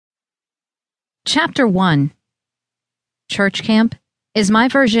Chapter 1. Church camp is my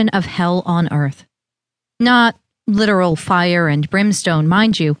version of hell on earth. Not literal fire and brimstone,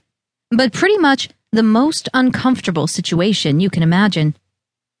 mind you, but pretty much the most uncomfortable situation you can imagine.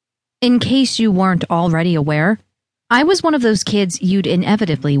 In case you weren't already aware, I was one of those kids you'd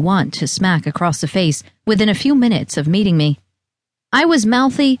inevitably want to smack across the face within a few minutes of meeting me. I was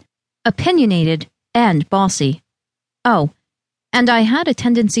mouthy, opinionated, and bossy. Oh, and I had a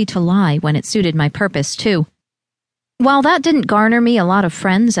tendency to lie when it suited my purpose, too. While that didn't garner me a lot of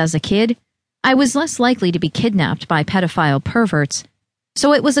friends as a kid, I was less likely to be kidnapped by pedophile perverts,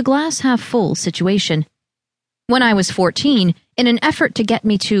 so it was a glass-half-full situation. When I was 14, in an effort to get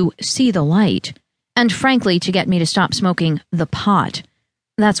me to see the light, and frankly to get me to stop smoking the pot,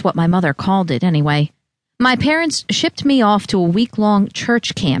 that's what my mother called it anyway, my parents shipped me off to a week-long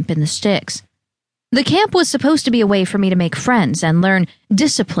church camp in the sticks. The camp was supposed to be a way for me to make friends and learn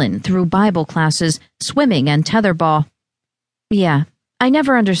discipline through Bible classes, swimming, and tetherball. Yeah, I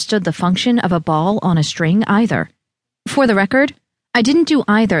never understood the function of a ball on a string either. For the record, I didn't do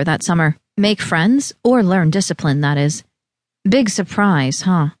either that summer, make friends or learn discipline, that is. Big surprise,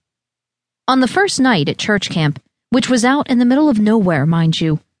 huh? On the first night at church camp, which was out in the middle of nowhere, mind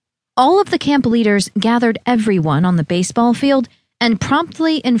you, all of the camp leaders gathered everyone on the baseball field and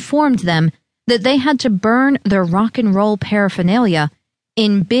promptly informed them that they had to burn their rock and roll paraphernalia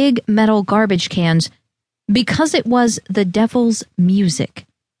in big metal garbage cans because it was the devil's music.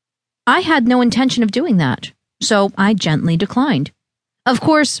 I had no intention of doing that, so I gently declined. Of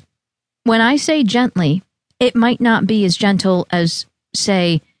course, when I say gently, it might not be as gentle as,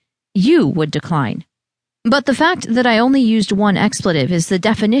 say, you would decline. But the fact that I only used one expletive is the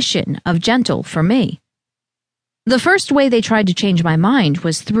definition of gentle for me. The first way they tried to change my mind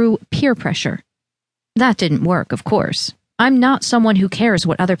was through peer pressure. That didn't work, of course. I'm not someone who cares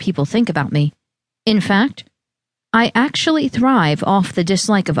what other people think about me. In fact, I actually thrive off the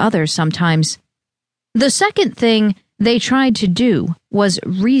dislike of others sometimes. The second thing they tried to do was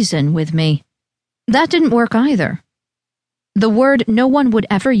reason with me. That didn't work either. The word no one would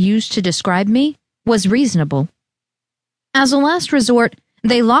ever use to describe me was reasonable. As a last resort,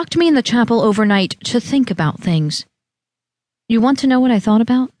 they locked me in the chapel overnight to think about things. You want to know what I thought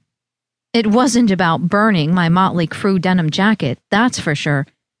about? It wasn't about burning my Motley Crue denim jacket, that's for sure.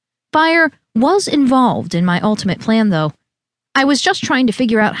 Fire was involved in my ultimate plan, though. I was just trying to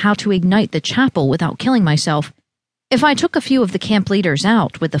figure out how to ignite the chapel without killing myself. If I took a few of the camp leaders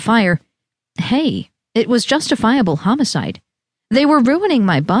out with the fire, hey, it was justifiable homicide. They were ruining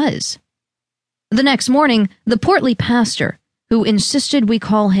my buzz. The next morning, the portly pastor, who insisted we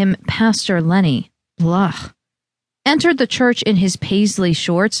call him Pastor Lenny, entered the church in his paisley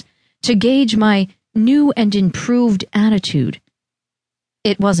shorts to gauge my new and improved attitude.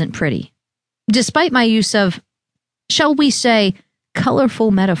 It wasn't pretty. Despite my use of, shall we say,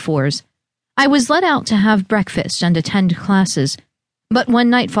 colorful metaphors, I was let out to have breakfast and attend classes, but when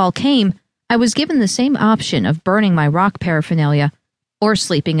nightfall came, I was given the same option of burning my rock paraphernalia or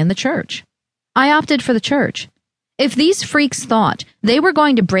sleeping in the church. I opted for the church. If these freaks thought they were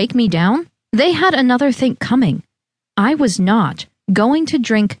going to break me down, they had another thing coming. I was not going to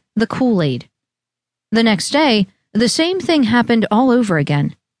drink the Kool-Aid. The next day, the same thing happened all over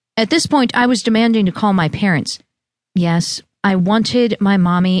again. At this point, I was demanding to call my parents. Yes, I wanted my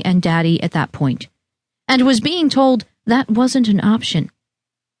mommy and daddy at that point, and was being told that wasn't an option.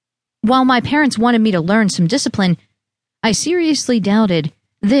 While my parents wanted me to learn some discipline, I seriously doubted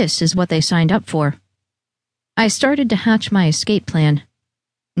this is what they signed up for. I started to hatch my escape plan.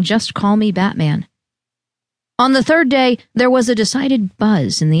 Just call me Batman. On the third day, there was a decided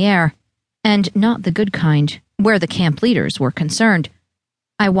buzz in the air, and not the good kind, where the camp leaders were concerned.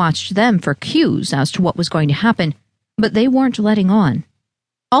 I watched them for cues as to what was going to happen, but they weren't letting on.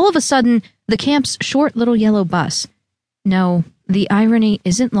 All of a sudden, the camp's short little yellow bus, no, the irony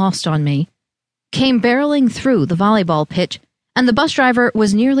isn't lost on me, came barreling through the volleyball pitch, and the bus driver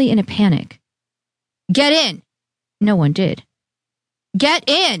was nearly in a panic. "Get in!" No one did. "Get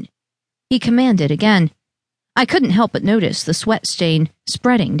in!" he commanded again. I couldn't help but notice the sweat stain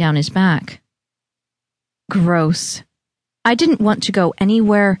spreading down his back. Gross. I didn't want to go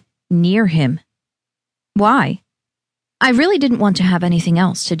anywhere near him. Why? I really didn't want to have anything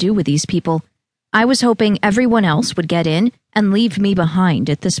else to do with these people. I was hoping everyone else would get in and leave me behind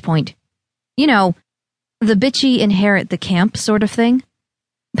at this point. You know, the bitchy inherit the camp sort of thing.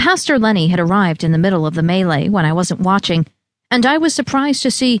 Pastor Lenny had arrived in the middle of the melee when I wasn't watching, and I was surprised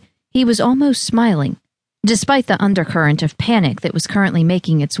to see he was almost smiling, despite the undercurrent of panic that was currently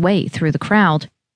making its way through the crowd.